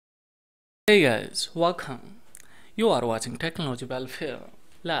Hey guys, welcome. You are watching Technology Welfare.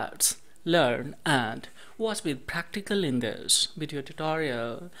 Let's learn and watch with practical in this video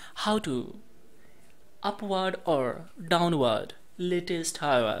tutorial how to upward or downward latest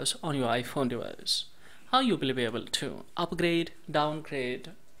iOS on your iPhone device. How you will be able to upgrade,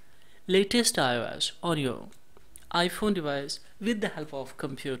 downgrade latest iOS on your iPhone device with the help of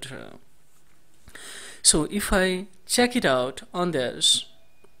computer. So if I check it out on this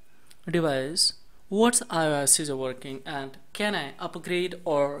device, what iOS is working and can I upgrade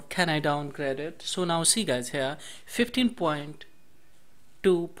or can I downgrade it? So now see guys, here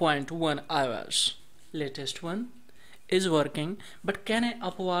 15.2.1 iOS latest one is working, but can I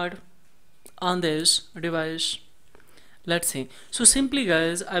upward on this device? Let's see. So simply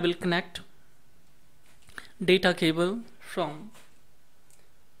guys, I will connect data cable from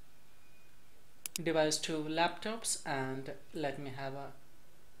device to laptops, and let me have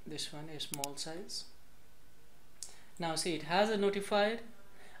this one is small size. Now see, it has a notified.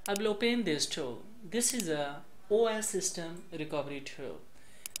 I will open this tool. This is a OS system recovery tool.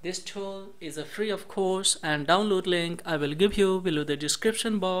 This tool is a free of course, and download link I will give you below the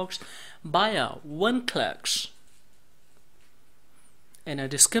description box via one clicks. In a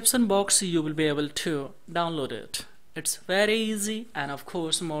description box you will be able to download it. It's very easy and of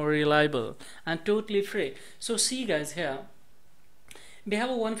course more reliable and totally free. So see guys, here we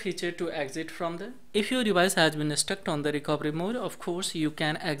have one feature to exit from the, if your device has been stuck on the recovery mode, of course you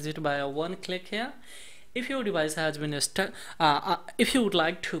can exit by a one click here. If your device has been stuck, if you would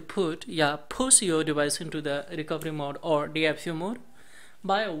like to push your device into the recovery mode or DFU mode,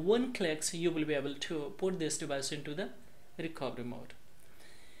 by one click you will be able to put this device into the recovery mode.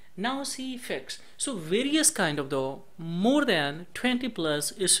 Now see fix. So various kind of more than 20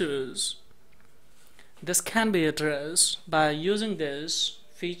 plus issues this can be addressed by using this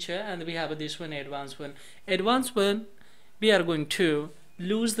feature, and we have this one, advanced one. We are going to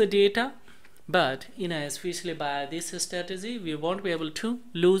lose the data, but especially by this strategy we won't be able to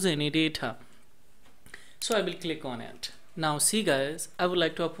lose any data. So I will click on it. Now see guys, I would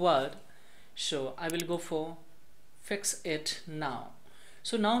like to upward, so I will go for fix it now.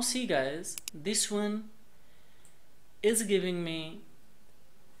 So now see guys, this one is giving me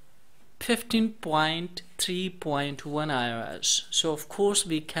 15.3.1 iOS. So of course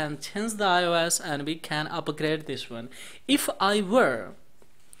we can change the iOS and we can upgrade this one. If I were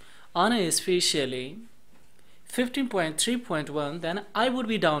on especially 15.3.1, then I would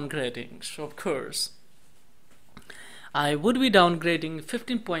be downgrading. So of course I would be downgrading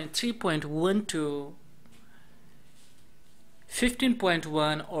 15.3.1 to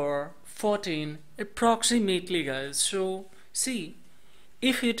 15.1 or 14 approximately guys. So see,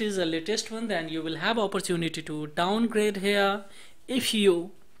 if it is the latest one, then you will have opportunity to downgrade here. If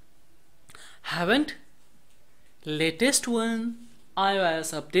you haven't latest one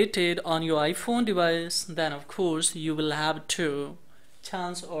iOS updated on your iPhone device, then of course you will have to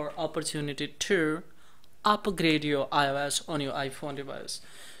chance or opportunity to upgrade your iOS on your iPhone device.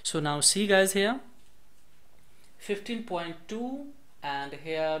 So now see guys, here 15.2 and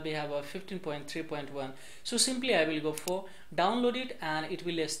here we have a 15.3.1. so simply I will go for download it and it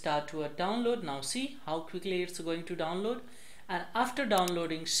will start to download. Now see how quickly it's going to download, and after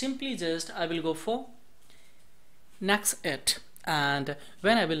downloading simply just I will go for next it, and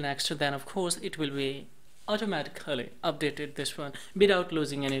when I will next, then of course it will be automatically updated this one without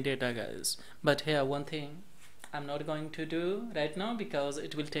losing any data guys. But here one thing I'm not going to do right now because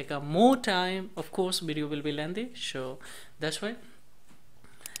it will take more time. Of course video will be lengthy, so that's why.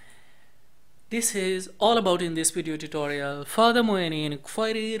 This is all about in this video tutorial. Furthermore, any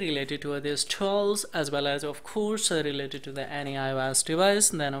inquiry related to these tools as well as of course related to any iOS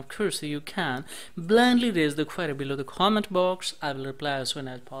device, then of course you can blindly raise the query below the comment box. I will reply as soon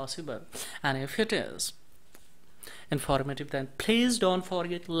as possible, and if it is informative, then please don't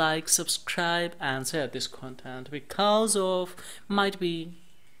forget like, subscribe and share this content, because of might be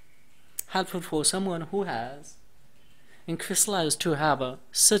helpful for someone who has crystallized to have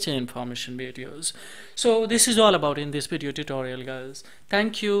such information videos. So this is all about in this video tutorial guys.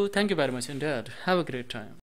 Thank you very much indeed. Have a great time.